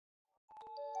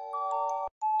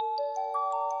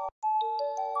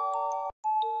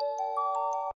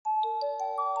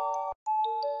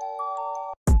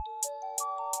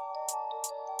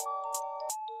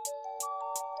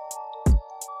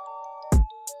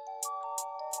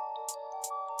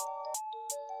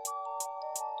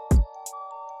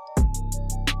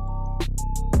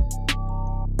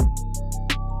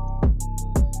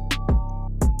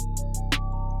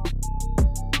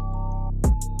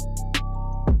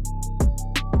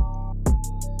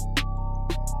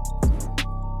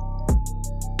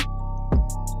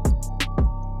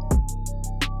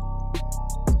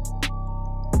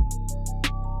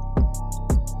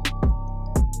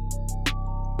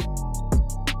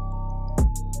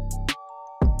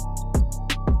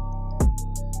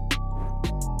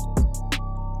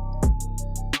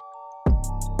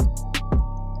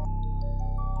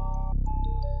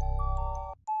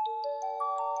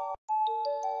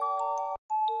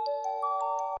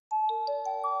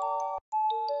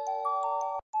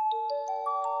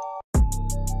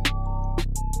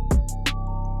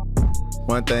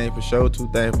One thing for sure, two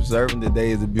things for certain.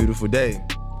 Today is a beautiful day.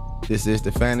 This is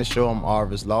the FANIT Show. I'm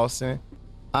Arvis Lawson.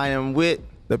 I am with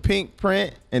the Pink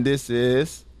Print, and this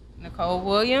is Nicole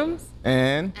Williams.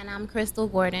 And I'm Crystal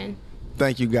Gordon.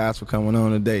 Thank you guys for coming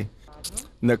on today.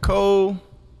 Nicole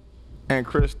and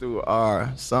Crystal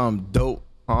are some dope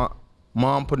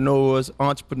mompreneurs,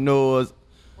 entrepreneurs,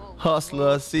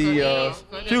 hustlers, CEOs.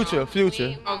 Future.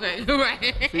 Okay,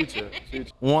 right. Future.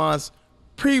 Once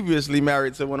previously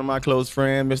married to one of my close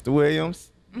friends, Mr.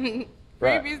 Williams.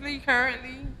 Previously,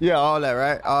 currently. Yeah, all that,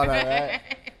 right?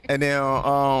 And then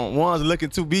one's looking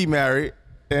to be married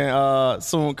and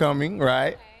soon coming,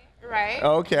 right? Right.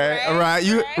 Okay, right.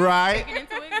 You right.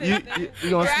 You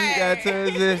gonna speak that to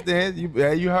existence?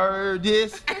 You heard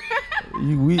this?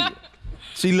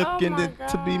 She looking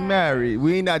to be married.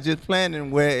 We not just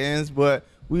planning weddings, but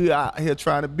we out here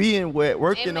trying to be in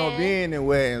working on being in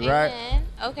weddings, right?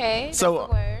 Okay.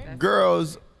 So,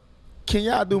 girls, can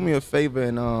y'all do me a favor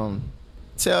and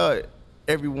tell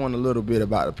everyone a little bit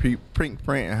about the Pink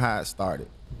Print and how it started?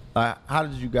 How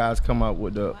did you guys come up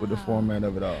with the format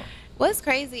of it all? What's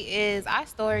crazy is our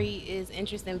story is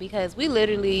interesting because we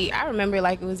literally, I remember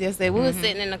like it was yesterday, we were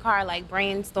sitting in the car like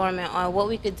brainstorming on what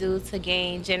we could do to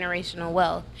gain generational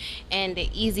wealth and the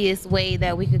easiest way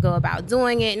that we could go about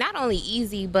doing it. Not only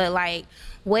easy, but like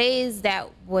ways that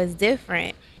was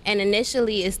different. And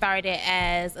initially it started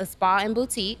as a spa and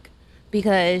boutique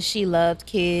because she loved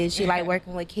kids. She liked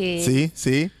working with kids.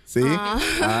 See? Speaking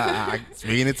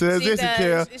it to existence,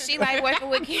 Kel. She liked working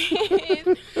with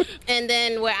kids. And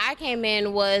then where I came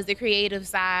in was the creative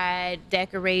side,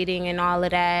 decorating and all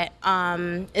of that.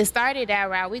 It started that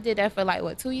route. We did that for like,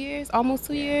 what, 2 years? Almost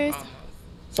 2 years?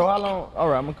 So how long, all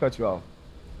right, I'm gonna cut you off.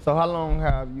 So how long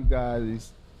have you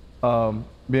guys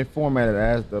been formatted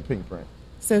as the Pink Print?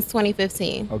 Since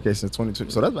 2015. Okay, since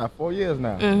 22. So that's about 4 years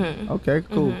now. Okay,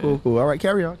 cool. All right,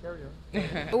 carry on.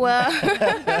 Well,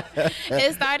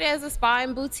 it started as a spa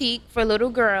and boutique for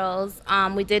little girls.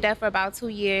 We did that for about 2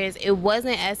 years. It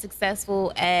wasn't as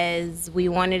successful as we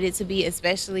wanted it to be,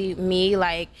 especially me.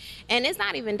 And it's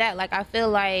not even that. I feel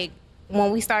like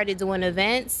when we started doing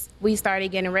events, we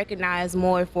started getting recognized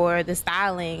more for the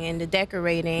styling and the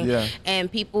decorating, and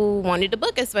people wanted to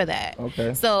book us for that.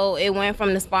 Okay. So it went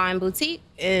from the spa and boutique,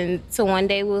 and to one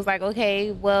day we was like,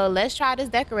 okay, well, let's try this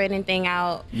decorating thing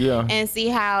out and see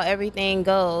how everything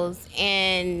goes.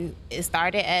 And it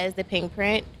started as the Pink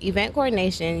Print event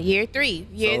coordination, year 3.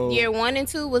 Year 1 and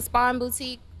 2 was spa and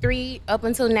boutique. 3 up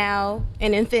until now,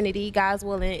 and infinity, God's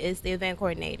willing, is the event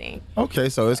coordinating. Okay,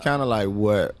 so it's kind of like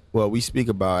what we speak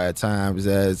about at times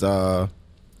as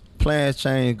plans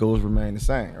change, goals remain the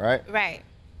same, right? Right.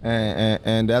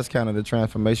 And that's kind of the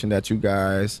transformation that you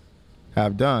guys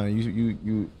have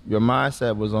done. Your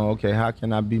mindset was on, okay, how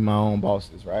can I be my own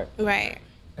bosses, right? Right.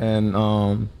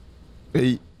 And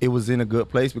it was in a good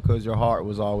place because your heart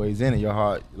was always in it. Your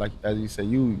heart, like as you said,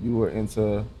 you were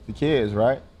into the kids,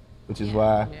 right? Which is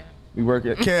why we work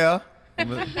at Kel. I'm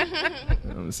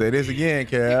gonna say this again,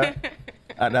 Kel.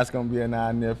 That's gonna be in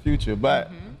our near future. But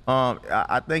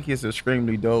I think it's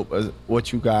extremely dope as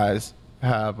what you guys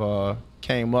have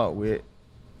came up with,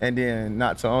 and then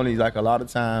not to only like a lot of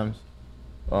times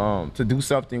to do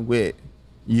something with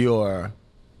your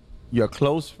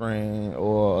close friend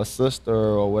or a sister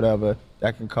or whatever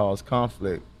that can cause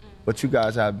conflict. But you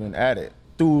guys have been at it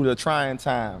through the trying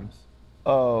times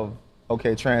of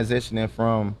transitioning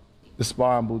from the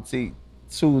spa and boutique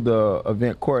to the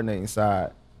event coordinating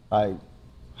side. Like,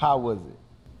 how was it?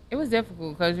 It was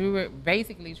difficult because we were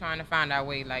basically trying to find our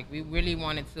way. Like, we really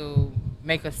wanted to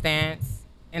make a stance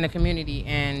in the community,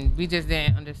 and we just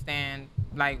didn't understand,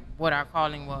 like, what our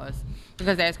calling was.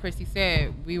 Because as Christy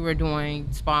said, we were doing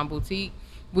spa and boutique.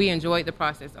 We enjoyed the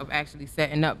process of actually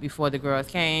setting up before the girls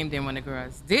came. Then when the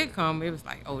girls did come, it was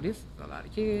like, oh, this is a lot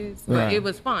of kids. But it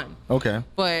was fun. Okay.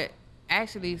 But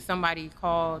actually, somebody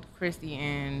called Christy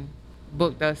and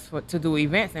booked us to do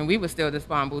events, and we were still the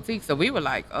spa and boutique. So we were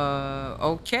like,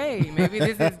 okay, maybe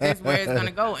this is where it's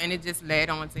gonna go, and it just led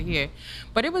on to here.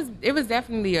 But it was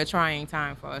definitely a trying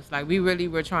time for us. Like, we really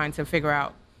were trying to figure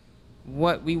out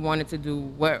what we wanted to do,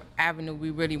 what avenue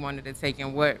we really wanted to take,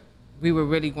 and what we were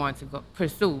really going to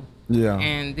pursue. Yeah.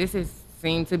 And this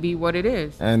seemed to be what it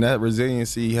is. And that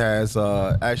resiliency has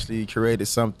actually created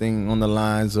something on the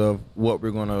lines of what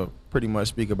we're gonna pretty much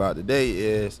speak about today.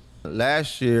 Is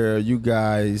last year you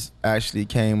guys actually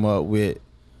came up with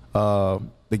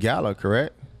the gala,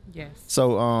 correct? Yes.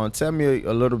 So tell me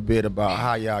a little bit about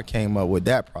how y'all came up with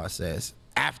that process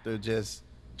after just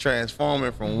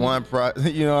transforming from one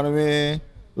you know what I mean?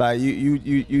 Like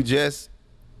you just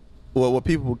what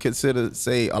people would consider,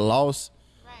 say, a loss,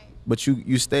 but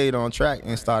you stayed on track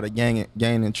and started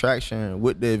gaining traction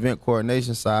with the event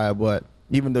coordination side. But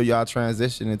even though y'all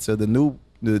transitioned into the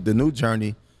new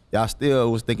journey, y'all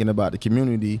still was thinking about the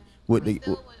community with we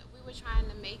were trying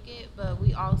to make it, but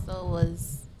we also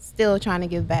was still trying to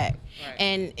give back. Right.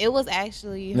 And it was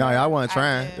actually no, y'all wasn't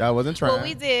trying. Y'all wasn't trying. Well,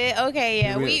 we did. Okay,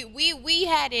 yeah. We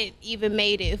hadn't even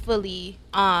made it fully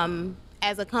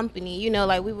as a company. You know,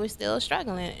 like we were still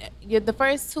struggling. The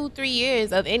first 2-3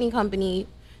 years of any company,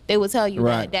 they will tell you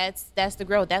right. that's the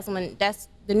growth. That's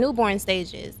the newborn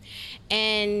stages.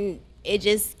 And it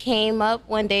just came up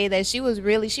one day that she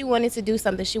wanted to do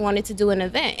something. She wanted to do an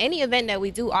event. Any event that we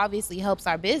do obviously helps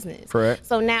our business. Correct.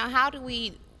 So now how do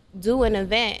we do an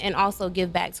event and also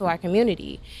give back to our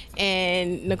community?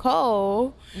 And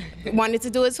Nicole wanted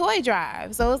to do a toy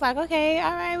drive. So it was like, okay,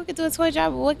 all right, we could do a toy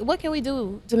drive. But what can we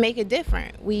do to make it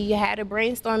different? We had a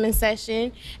brainstorming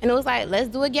session, and it was like, let's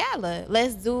do a gala.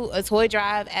 Let's do a toy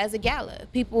drive as a gala.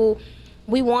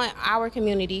 We want our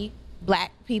community,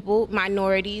 Black people,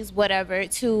 minorities, whatever,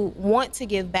 to want to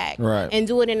give back right. and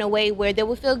do it in a way where they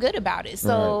will feel good about it.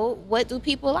 So right. what do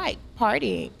people like?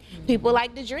 Partying. People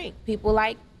like to drink. People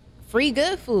like free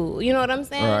good food. You know what I'm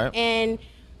saying? Right. And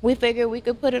we figured we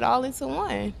could put it all into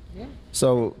one. Yeah.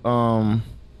 So kind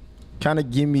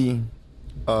of give me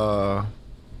a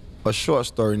short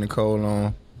story, Nicole,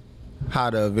 on how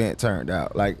the event turned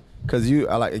out. Like, cause it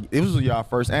was y'all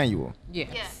first annual. Yes.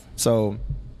 Yeah. So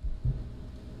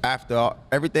after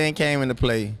everything came into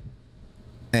play,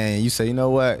 and you say, you know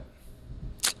what,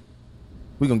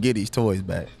 we're gonna get these toys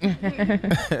back.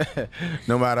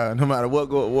 no matter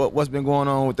what's been going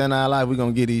on within our life, we're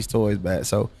gonna get these toys back.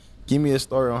 So give me a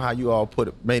story on how you all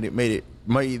made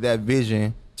that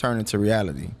vision turn into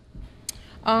reality.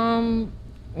 One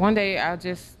day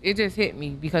it just hit me,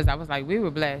 because I was like, we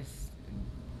were blessed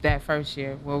that first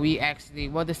year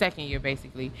the second year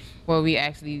basically, where we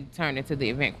actually turned into the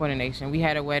event coordination. We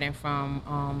had a wedding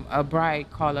from a bride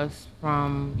called us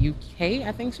from UK,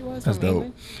 I think she was. That's from dope.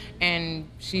 England. And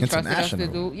she trusted us to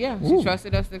do, she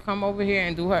trusted us to come over here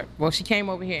and do her. Well, she came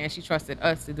over here and she trusted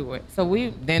us to do it. So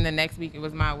then the next week it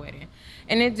was my wedding.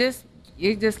 And it just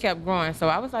kept growing. So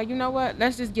I was like, you know what,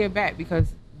 let's just give back,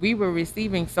 because we were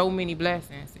receiving so many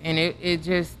blessings, and it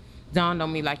just dawned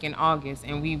on me like in August,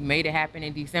 and we made it happen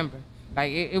in December.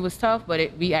 Like it was tough,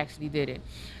 but we actually did it.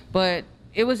 But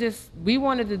it was just, we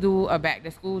wanted to do a back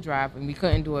to school drive, and we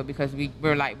couldn't do it because we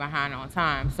were like behind on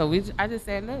time. So I just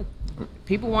said, look,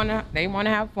 people want to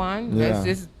have fun. Yeah. Let's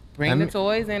just bring the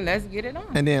toys and let's get it on.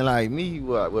 And then like me,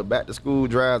 with back to school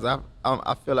drives, I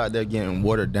feel like they're getting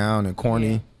watered down and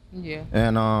corny. Yeah.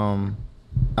 And I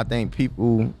think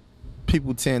people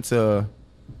tend to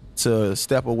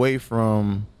step away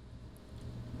from.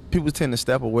 People tend to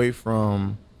step away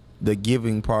from the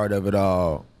giving part of it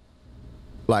all,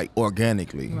 like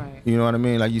organically. Right. You know what I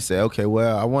mean? Like you say, okay,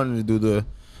 well, I wanted to do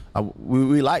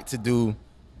we like to do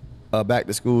a back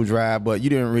to school drive, but you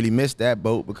didn't really miss that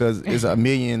boat, because it's a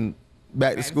million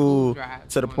back to school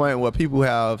to the point where people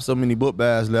have so many book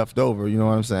bags left over. You know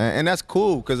what I'm saying? And that's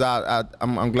cool, because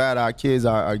I'm glad our kids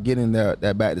are getting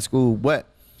that back to school, but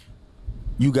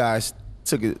you guys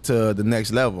took it to the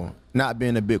next level. Not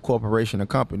being a big corporation or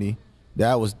company,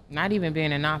 that was not even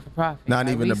being a non-for-profit. Not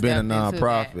even being a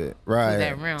non-profit, right?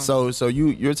 That realm. So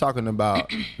you're talking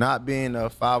about not being a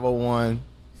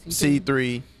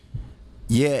 501c3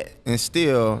 yet, and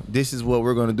still this is what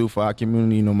we're gonna do for our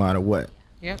community no matter what.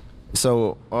 Yep.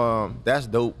 So that's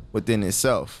dope within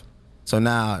itself. So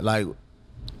now, like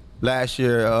last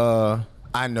year,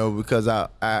 I know, because I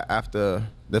after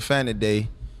the FANIT day,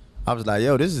 I was like,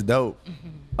 yo, this is dope.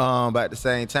 But at the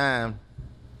same time,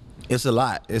 it's a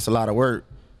lot. It's a lot of work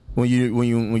when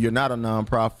you're not a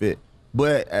nonprofit.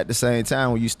 But at the same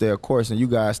time, when you stay a course, and you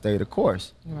guys stay the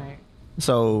course. Right.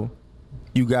 So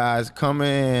you guys come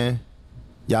in,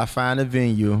 y'all find a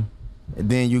venue, and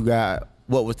then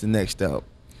what was the next step?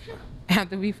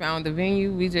 After we found the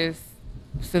venue, we just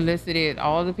solicited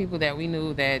all the people that we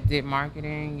knew that did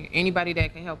marketing, anybody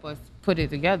that can help us put it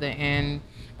together. And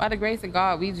by the grace of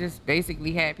God, we just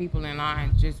basically had people in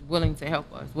line just willing to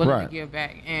help us, willing to give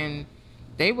back. And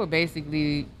they were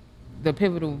basically the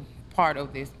pivotal part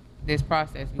of this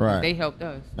process, because they helped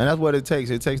us. And that's what it takes.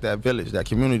 It takes that village, that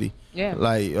community. Yeah.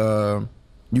 Like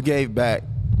you gave back.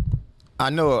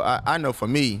 I know for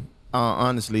me,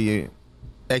 honestly,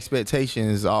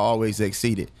 expectations are always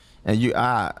exceeded.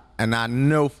 And I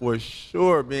know for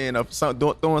sure, being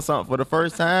throwing something for the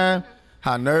first time,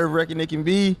 how nerve-wracking it can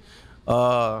be.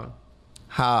 How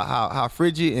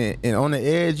frigid and on the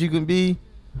edge you can be.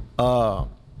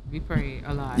 We prayed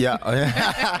a lot. Yeah.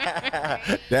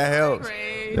 That helps.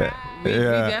 Prayed. Yeah. We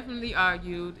definitely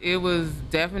argued. It was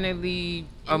definitely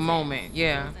a moment.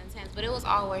 Yeah. It was intense, but it was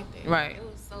all worth it. Right. It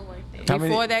was so worth it.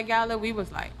 Before that gala, we was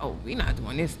like, oh, we not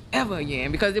doing this ever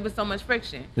again because it was so much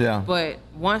friction. Yeah. But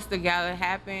once the gala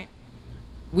happened,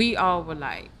 we all were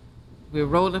like, we're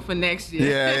rolling for next year.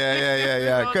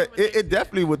 Yeah. 'Cause it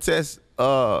definitely would test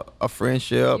a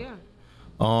friendship,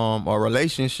 a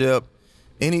relationship,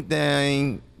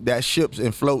 anything that ships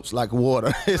and floats like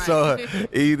water. Right. So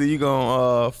either you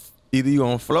gonna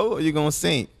float or you gonna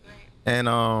sink. Right.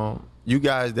 And you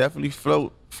guys definitely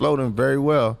floating very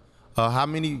well. How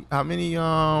many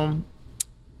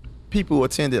people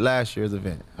attended last year's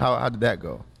event? How did that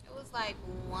go? It was like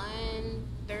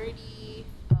 130.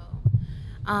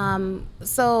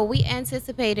 So we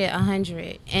anticipated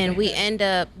 100, and we end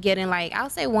up getting like, I'll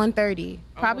say 130,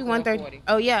 probably 130.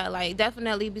 Oh yeah, like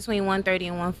definitely between 130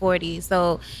 and 140.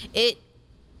 So it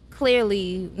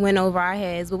clearly went over our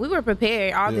heads, but we were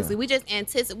prepared. Obviously, we just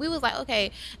anticipated. We was like,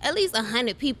 okay, at least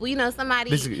 100 people. You know,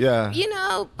 somebody. You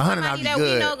know, somebody that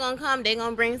we know gonna come. They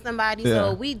gonna bring somebody. Yeah.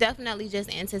 So we definitely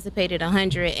just anticipated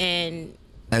 100, and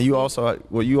you also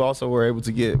were able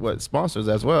to get sponsors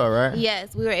as well, right?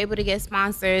 yes, we were able to get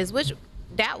sponsors, which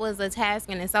that was a task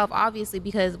in itself, obviously,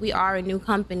 because we are a new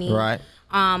company. Right.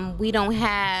 We don't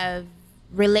have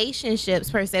relationships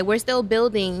per se. We're still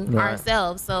building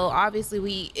ourselves. So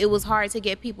obviously it was hard to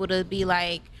get people to be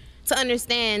like, to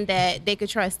understand that they could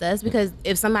trust us, because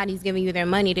if somebody's giving you their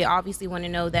money, they obviously want to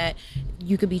know that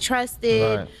you could be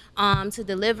trusted to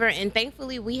deliver. And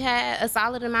thankfully we had a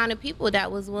solid amount of people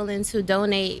that was willing to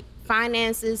donate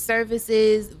finances,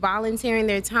 services, volunteering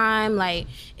their time. Like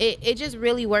it just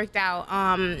really worked out.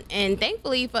 And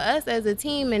thankfully for us as a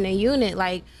team and a unit,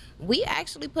 like we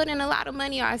actually put in a lot of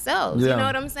money ourselves. You know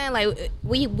what I'm saying? Like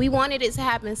we wanted it to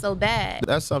happen so bad.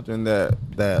 That's something that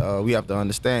we have to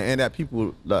understand, and that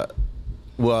people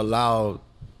would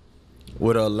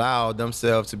allow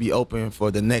themselves to be open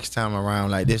for the next time around,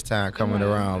 like this time coming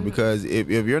around. Because if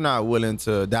you're not willing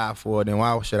to die for it, then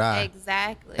why should I?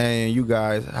 Exactly. And you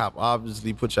guys have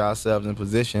obviously put yourselves in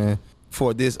position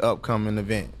for this upcoming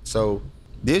event. So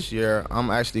this year, I'm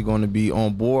actually going to be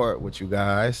on board with you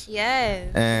guys.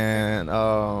 Yes. And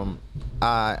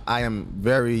I am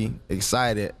very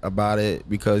excited about it,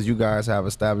 because you guys have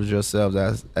established yourselves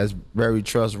as very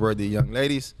trustworthy young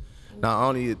ladies. Not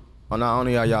only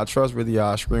are y'all trustworthy,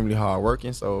 y'all extremely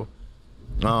hardworking. So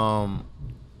I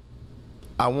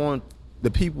want the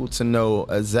people to know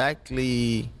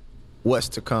exactly what's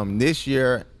to come this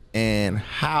year, and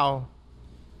how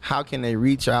can they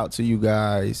reach out to you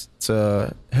guys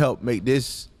to help make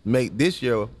this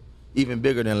year even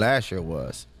bigger than last year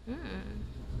was?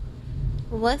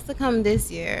 What's to come this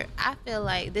year? I feel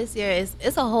like this year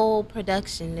it's a whole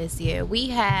production this year. We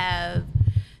have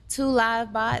 2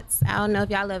 live bots. I don't know if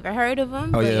y'all ever heard of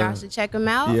them, but y'all should check them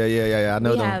out. Yeah. I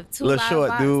know them. We have 2 little live short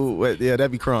bots. dude. Yeah, that'd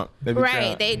be crunk.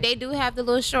 Right. They do have the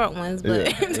little short ones,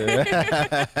 but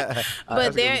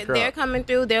but they're coming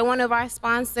through. They're one of our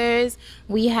sponsors.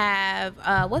 We have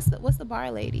what's the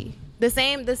bar lady? The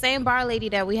same bar lady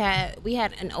that we had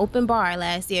an open bar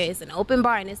last year. It's an open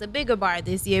bar, and it's a bigger bar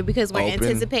this year because we're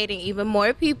anticipating even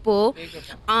more people.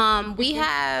 We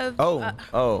have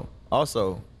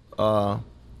also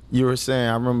you were saying,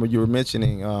 I remember you were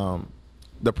mentioning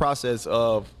the process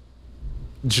of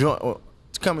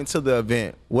coming to the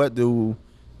event. What do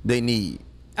they need?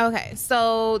 Okay,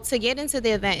 so to get into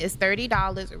the event is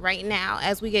 $30 right now.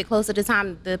 As we get closer to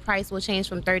time, the price will change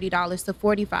from $30 to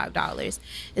 $45.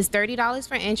 It's $30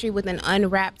 for entry with an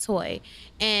unwrapped toy.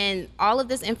 And all of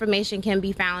this information can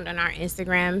be found on our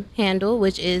Instagram handle,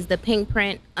 which is the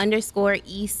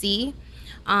pinkprint_EC.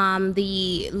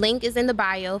 The link is in the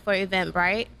bio for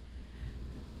Eventbrite.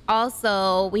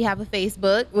 Also, we have a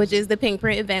Facebook, which is the Pink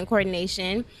Print Event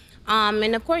Coordination.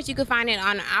 And of course, you can find it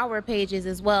on our pages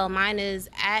as well. Mine is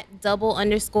at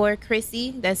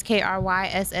 _Chrissy. That's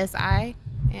KRYSSI.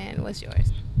 And what's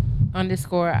yours?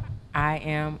 _ I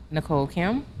am Nicole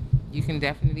Kim. You can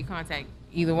definitely contact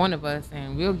either one of us,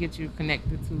 and we'll get you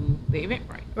connected to the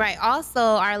Eventbrite. Right. Also,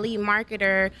 our lead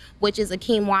marketer, which is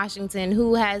Akeem Washington,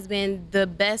 who has been the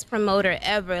best promoter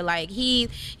ever. Like he's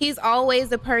always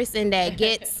the person that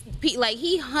gets like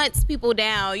he hunts people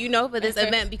down, for this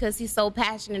event because he's so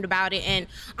passionate about it. And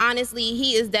honestly,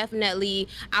 he is definitely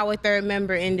our third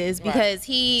member in this because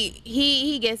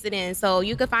he gets it in. So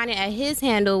you can find it at his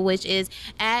handle, which is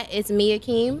at It's Me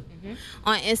Akeem.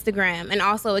 on Instagram, and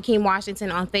also Akeem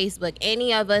Washington on Facebook.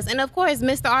 Any of us, and of course,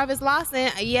 Mr. Arvis Lawson.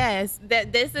 Yes,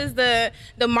 that this is the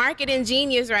marketing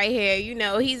genius right here. You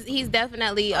know, he's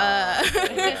definitely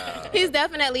he's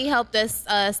definitely helped us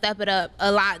step it up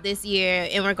a lot this year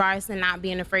in regards to not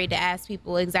being afraid to ask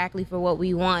people exactly for what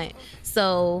we want.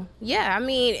 So yeah, I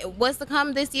mean, what's to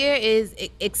come this year is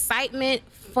excitement,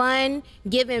 fun,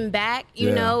 giving back.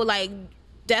 You know, like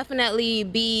definitely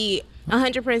be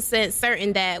 100%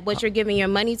 certain that what you're giving your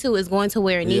money to is going to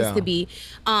where it needs to be.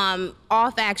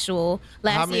 All factual.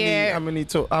 Last year, how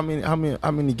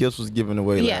many gifts was given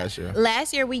away last year?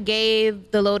 Last year we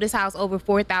gave the Lotus House over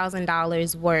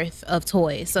 $4,000 worth of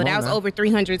toys. So that was over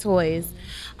 300 toys.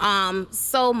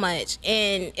 So much,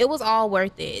 and it was all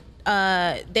worth it.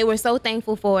 They were so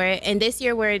thankful for it, and this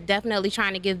year we're definitely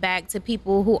trying to give back to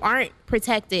people who aren't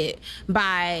protected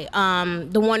by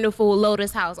the wonderful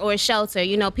Lotus House or a shelter.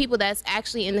 You know, people that's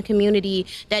actually in the community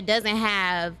that doesn't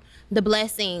have the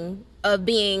blessing of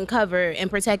being covered and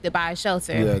protected by a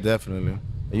shelter. Yeah, definitely.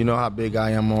 You know how big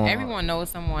I am on. Everyone knows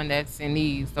someone that's in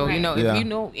need, so you know, if you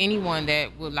know anyone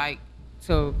that would like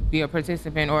to be a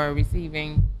participant or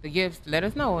receiving the gifts, let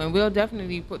us know, and we'll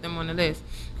definitely put them on the list,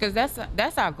 because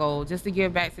that's our goal, just to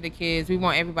give back to the kids. We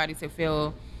want everybody to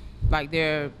feel like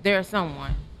they're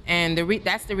someone, and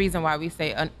that's the reason why we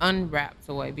say an unwrapped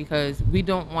toy, because we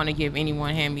don't want to give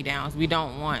anyone hand-me-downs. We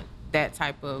don't want that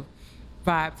type of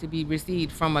vibe to be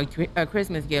received from a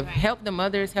Christmas gift. Help the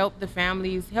mothers, help the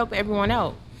families, help everyone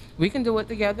out. We can do it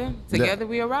together. Together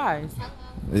we arise.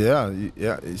 Yeah.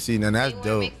 See, now that's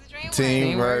dope.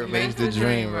 Teamwork makes the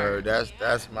dream work.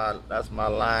 That's my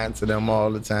line to them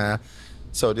all the time.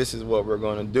 So this is what we're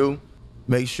gonna do.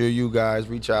 Make sure you guys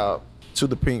reach out to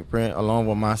the Pink Print along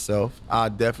with myself. I'll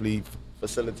definitely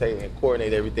facilitate and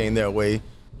coordinate everything their way.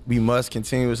 We must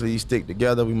continuously stick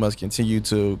together. We must continue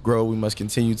to grow. We must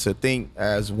continue to think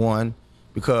as one,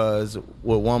 because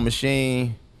with one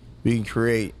machine, we can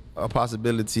create a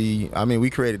possibility. I mean,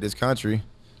 we created this country.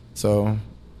 So,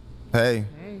 hey,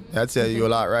 that tell you a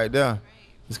lot right there.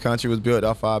 This country was built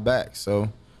off our backs.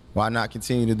 So why not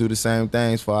continue to do the same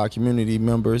things for our community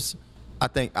members? I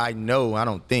know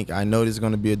this is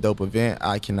going to be a dope event.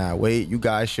 I cannot wait. You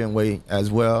guys shouldn't wait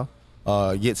as well.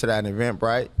 Get to that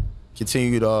Eventbrite.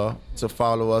 Continue to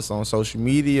follow us on social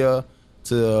media.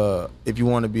 If you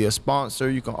want to be a sponsor,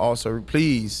 you can also,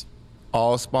 please,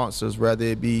 all sponsors, whether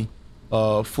it be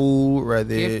food,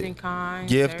 whether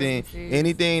gifting,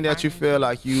 anything that you feel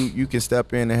like you can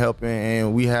step in and help in,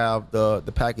 and we have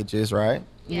the packages, right?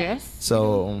 Yes.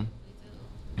 So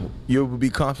you will be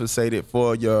compensated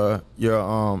for your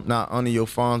not only your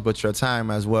funds but your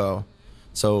time as well.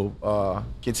 So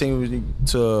continue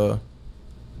to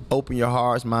open your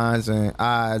hearts, minds, and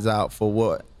eyes out for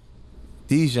what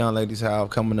these young ladies have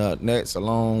coming up next,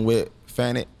 along with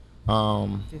FANIT.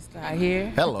 Just got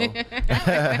here. Hello.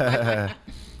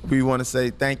 We want to say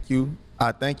thank you.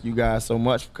 I thank you guys so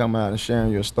much for coming out and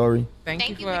sharing your story. Thank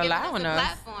you for allowing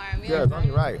us. Yeah, it's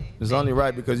only right. It's only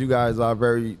right, because you guys are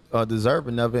very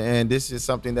deserving of it, and this is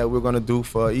something that we're going to do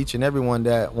for each and everyone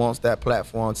that wants that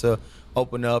platform to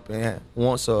open up and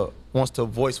wants to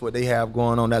voice what they have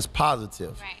going on that's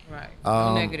positive. Right.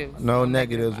 No negatives. No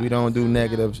negatives. We don't do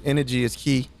negatives. Energy is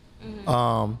key.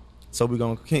 So we're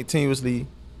going to continuously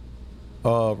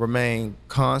remain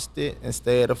constant and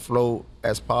stay afloat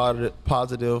as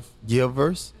positive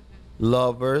givers,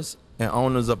 lovers, and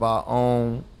owners of our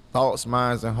own thoughts,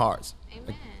 minds, and hearts.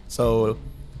 Amen. So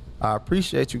I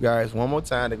appreciate you guys. One more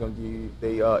time, they're going to give you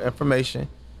the information.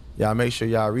 Y'all make sure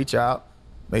y'all reach out.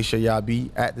 Make sure y'all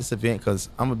be at this event, because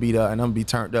I'm going to be there and I'm going to be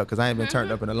turned up, because I ain't been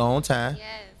turned up in a long time.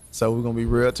 Yes. So we're going to be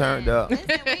real turned up. Listen,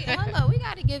 we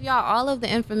got to give y'all all of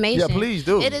the information. Yeah, please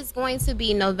do. It is going to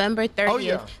be November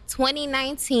 30th,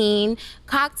 2019.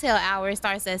 Cocktail hour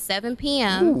starts at 7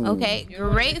 p.m. Ooh. Okay,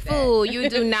 great food. You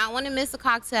do not want to miss a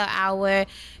cocktail hour.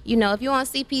 You know, if you want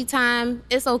CP time,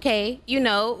 it's okay. You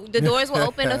know, the doors will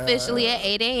open officially at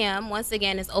 8 a.m. Once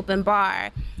again, it's open bar.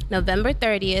 November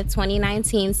 30th,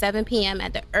 2019, 7 p.m.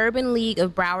 at the Urban League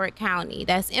of Broward County.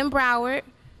 That's in Broward.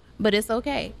 But it's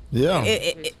okay. Yeah.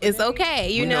 It's okay,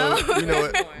 you know?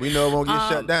 We know it won't get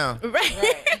shut down.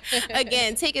 Right.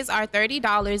 Again, tickets are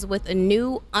 $30 with a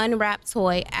new unwrapped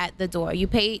toy at the door. You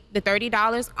pay the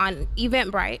 $30 on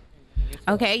Eventbrite.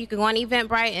 Okay, you can go on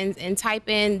Eventbrite and type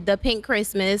in The Pink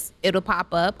Christmas. It'll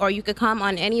pop up. Or you could come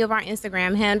on any of our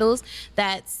Instagram handles.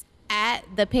 That's at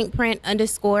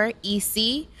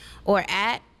thepinkprint_EC or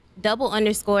at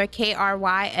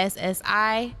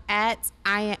 _KRYSSI at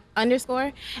I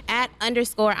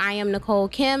am Nicole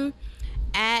Kim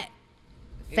at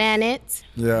FANIT.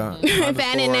 Yeah.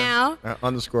 FANIT now.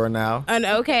 Underscore now. And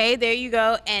okay, there you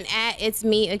go. And at It's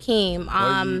Me, Akeem.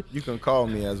 Well, you can call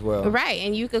me as well. Right,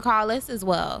 and you could call us as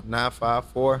well.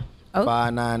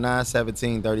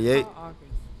 954-599-1738.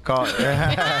 Call.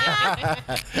 Yeah.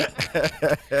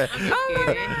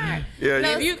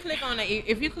 If you click on our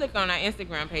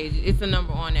Instagram page, it's a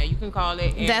number on there. You can call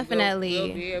it. And Definitely.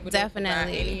 We'll be able to provide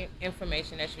any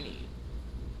information that you need.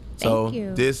 So Thank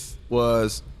you. This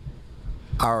was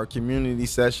our community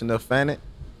session of FANIT.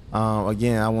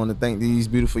 Again, I want to thank these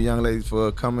beautiful young ladies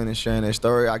for coming and sharing their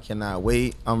story. I cannot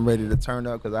wait. I'm ready to turn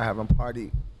up because I haven't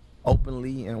partied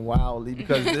openly and wildly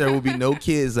because there will be no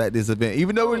kids at this event,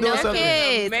 even though we're doing something.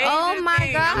 Kids. Oh my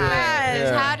gosh.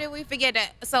 Yeah. How did we forget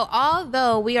that? So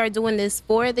although we are doing this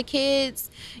for the kids,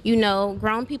 you know,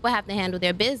 grown people have to handle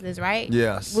their business, right?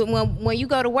 Yes. When you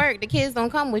go to work, the kids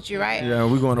don't come with you, right? Yeah,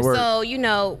 we're going to work. So, you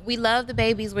know, we love the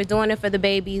babies. We're doing it for the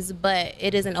babies, but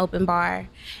it is an open bar.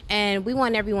 And we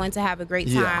want everyone to have a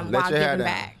great time while giving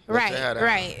back.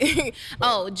 Right.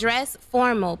 Oh, dress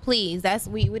formal, please.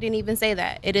 We didn't even say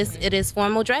that. It is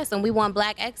formal dress, and we want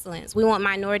black excellence. We want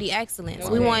minority excellence.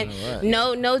 We want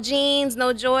no jeans,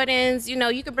 no Jordans. You know,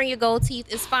 you can bring your gold teeth.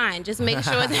 It's fine. Just make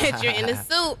sure that you're in a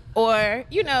suit or,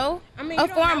 you know, a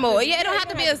formal. It don't have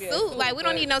to be a suit. Like, we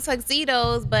don't need no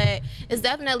tuxedos, but it's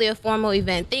definitely a formal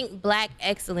event. Think black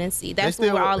excellency. That's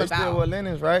what we're all about. They still wear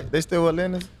linens, right? They still wear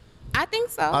linens? I think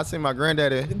so. I see my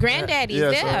granddaddy.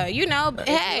 Yeah, you know,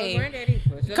 hey,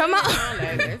 come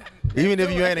on. Even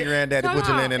if you ain't a granddaddy, put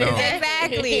your linen on.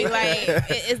 Exactly. Like,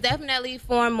 it's definitely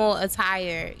formal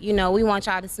attire. You know, we want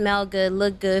y'all to smell good,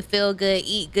 look good, feel good,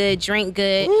 eat good, drink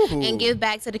good, and give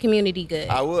back to the community good.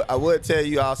 I would tell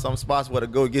you all some spots where to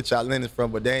go get y'all linens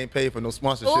from, but they ain't paid for no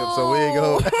sponsorship, so we ain't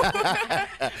go.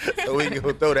 So we can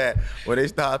go throw that when they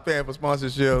start paying for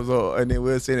sponsorships, and then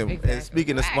we'll send them. Exactly. And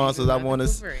speaking of sponsors, I want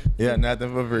to,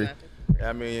 nothing for free.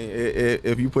 I mean,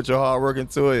 if you put your hard work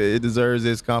into it, it deserves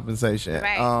its compensation.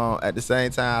 Right. At the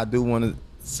same time, I do want to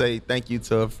say thank you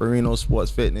to Farino Sports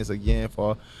Fitness again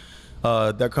for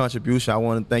their contribution. I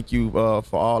want to thank you for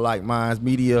All Like Minds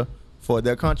Media for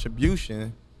their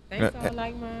contribution. Thanks, All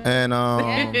Like Minds. And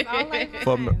Like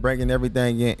for bringing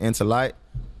everything into light.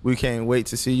 We can't wait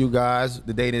to see you guys.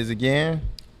 The date is again?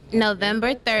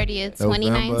 November 30th,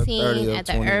 2019 at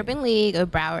the Urban League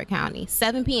of Broward County,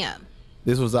 7 p.m.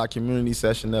 This was our community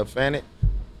session of FANIT.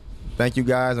 Thank you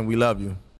guys, and we love you.